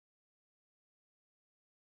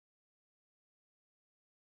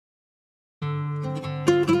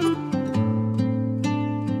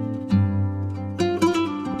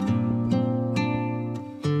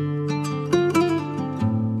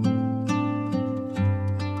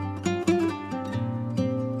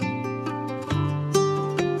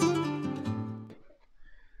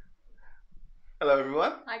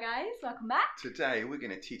welcome back. Today we're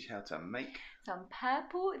going to teach how to make some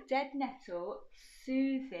purple dead nettle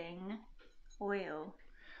soothing oil.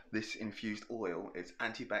 This infused oil is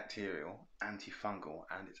antibacterial, antifungal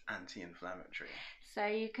and it's anti-inflammatory. So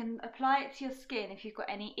you can apply it to your skin if you've got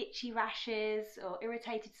any itchy rashes or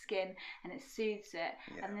irritated skin, and it soothes it.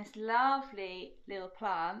 Yeah. And this lovely little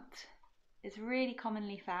plant is really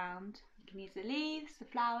commonly found. You can use the leaves, the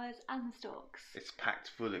flowers and the stalks. It's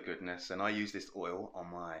packed full of goodness, and I use this oil on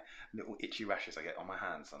my little itchy rashes I get on my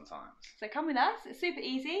hands sometimes. So come with us, it's super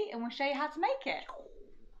easy and we'll show you how to make it.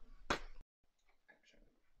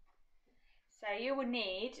 So you will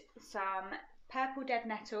need some purple dead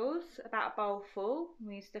nettles, about a bowl full.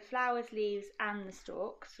 We use the flowers, leaves and the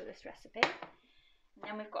stalks for this recipe. And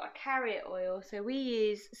then we've got a carrier oil, so we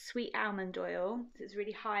use sweet almond oil. So it's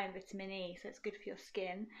really high in vitamin E, so it's good for your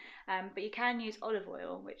skin. But you can use olive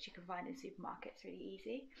oil, which you can find in supermarkets really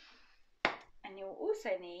easy. And you'll also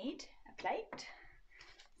need a plate,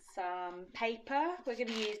 some paper. We're going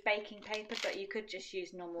to use baking paper, but you could just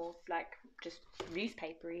use normal, like just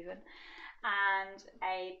newspaper even. And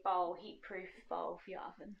a bowl, heat-proof bowl for your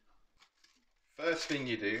oven. First thing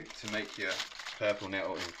you do to make your purple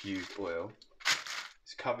nettle infused oil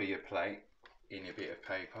is cover your plate in your bit of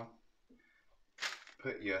paper,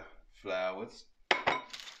 put your flowers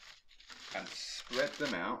and spread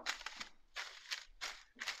them out,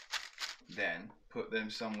 then put them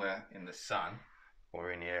somewhere in the sun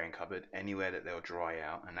or in the airing cupboard, anywhere that they'll dry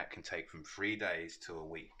out, and that can take from 3 days to a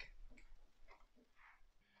week.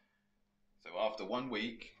 So after 1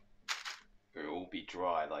 week, it'll all be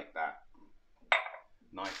dry like that,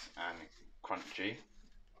 nice and crunchy.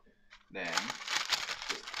 Then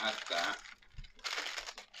just add that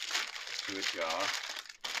to a jar.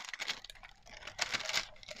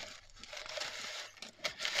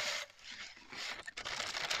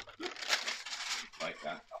 Like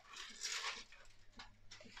that.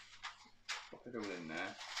 Pop it all in there.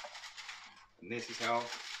 And this is how,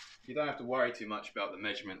 you don't have to worry too much about the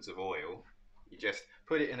measurements of oil. You just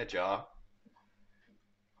put it in a jar,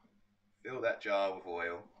 fill that jar with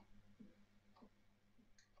oil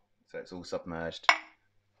so it's all submerged,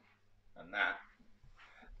 and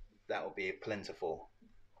that will be plentiful.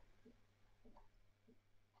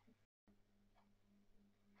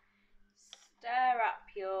 Stir up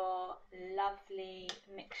your lovely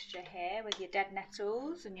mixture here with your dead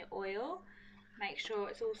nettles and your oil. Make sure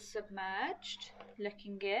it's all submerged,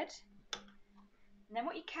 looking good. And then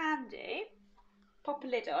what you can do, pop a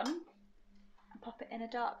lid on and pop it in a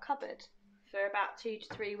dark cupboard for about 2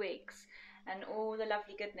 to 3 weeks, and all the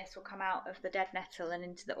lovely goodness will come out of the dead nettle and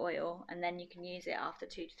into the oil, and then you can use it after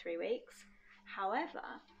 2 to 3 weeks.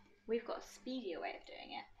 However, we've got a speedier way of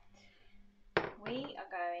doing it. We are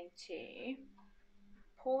going to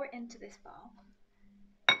pour it into this bowl.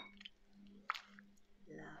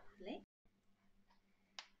 Lovely.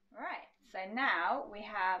 Right, so now we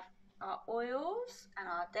have our oils and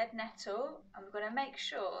our dead nettle, and we're going to make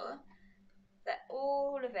sure that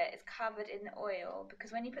all of it is covered in the oil,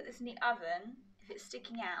 because when you put this in the oven, if it's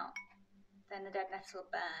sticking out, then the dead nettle will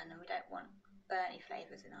burn, and we don't want burny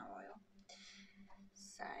flavours in our oil.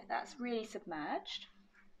 So that's really submerged.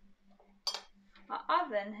 Our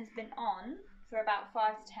oven has been on for about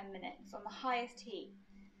 5 to 10 minutes on the highest heat.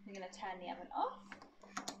 We're going to turn the oven off.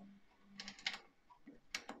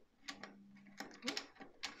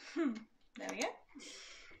 There we go.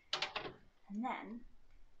 And then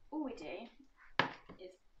all we do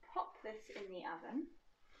is pop this in the oven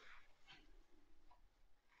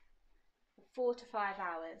for 4 to 5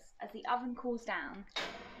 hours. As the oven cools down,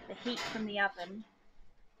 the heat from the oven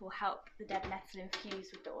will help the dead nettle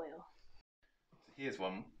infuse with the oil. Here's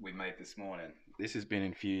one we made this morning. This has been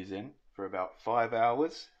infusing for about 5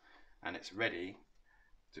 hours and it's ready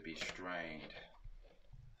to be strained.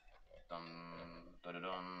 Dun, dun, dun,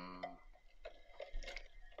 dun.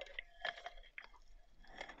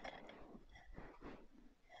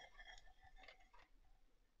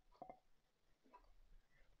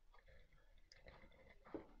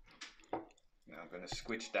 Now I'm going to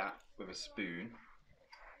squidge that with a spoon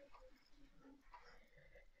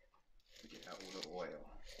to get out all the oil.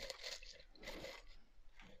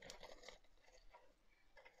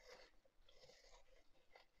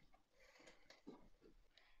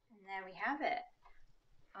 And there we have it.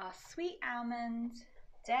 Our sweet almond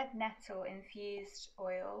dead nettle infused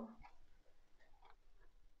oil,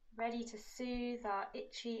 ready to soothe our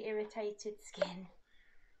itchy, irritated skin.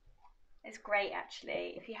 It's great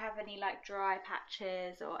actually. If you have any like dry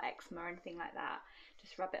patches or eczema or anything like that,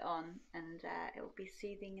 just rub it on and it will be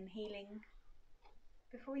soothing and healing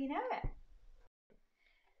before you know it.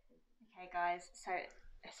 Okay guys, so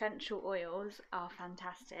essential oils are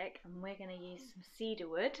fantastic, and we're going to use some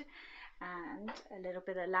cedarwood and a little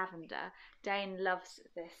bit of lavender. Dane loves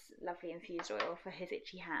this lovely infused oil for his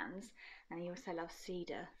itchy hands, and he also loves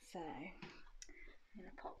cedar, so I'm going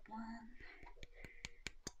to pop 1,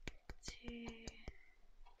 2,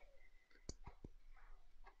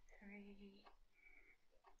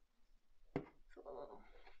 3, 4.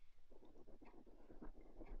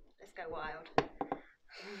 Let's go wild.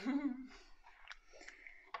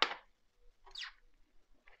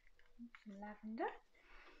 Some lavender.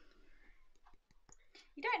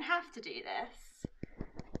 You don't have to do this,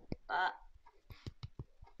 but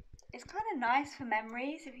it's kind of nice for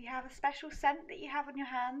memories if you have a special scent that you have on your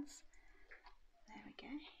hands. There we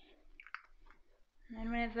go. And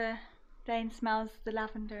then whenever Dane smells the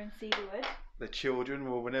lavender and cedarwood, the children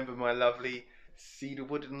will remember my lovely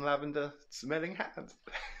cedarwood and lavender smelling hands.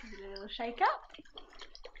 give it a little shake up.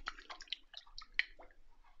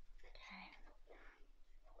 Okay.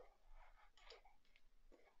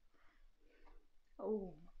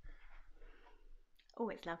 Oh. Oh,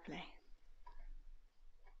 it's lovely.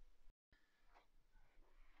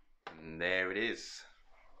 And there it is.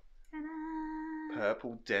 Ta-da!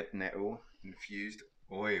 Purple dead nettle infused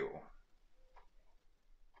oil.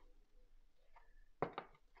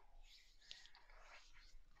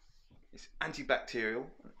 It's antibacterial,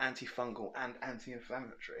 antifungal and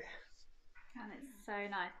anti-inflammatory. And it's so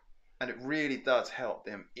nice. And it really does help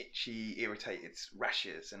them itchy, irritated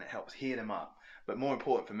rashes, and it helps heal them up. But more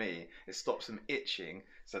important for me, it stops them itching,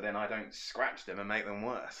 so then I don't scratch them and make them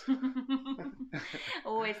worse.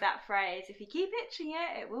 Always that phrase, if you keep itching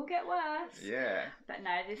it, it will get worse. Yeah. But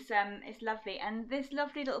no, this it's lovely. And this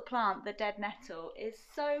lovely little plant, the dead nettle, is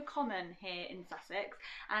so common here in Sussex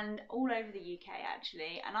and all over the UK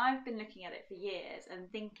actually. And I've been looking at it for years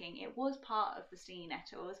and thinking it was part of the stinging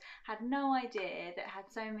nettles, had no idea that it had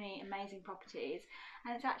so many amazing properties.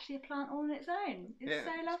 And it's actually a plant all on its own. It's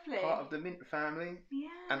so lovely. Part of the mint family. Yeah.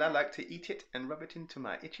 And I like to eat it and rub it into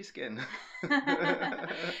my itchy skin.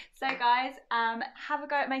 So guys, have a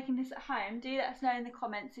go at making this at home. Do let us know in the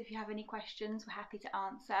comments if you have any questions. We're happy to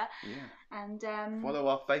answer. Yeah. And follow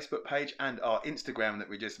our Facebook page and our Instagram that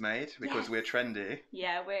we just made because we're trendy.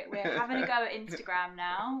 Yeah, we're having a go at Instagram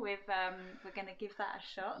now. We're going to give that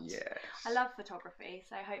a shot. Yes. I love photography,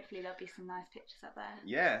 so hopefully there'll be some nice pictures up there.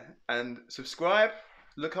 Yeah, and subscribe.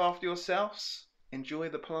 Look after yourselves, enjoy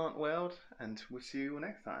the plant world, and we'll see you all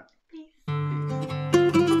next time. Peace.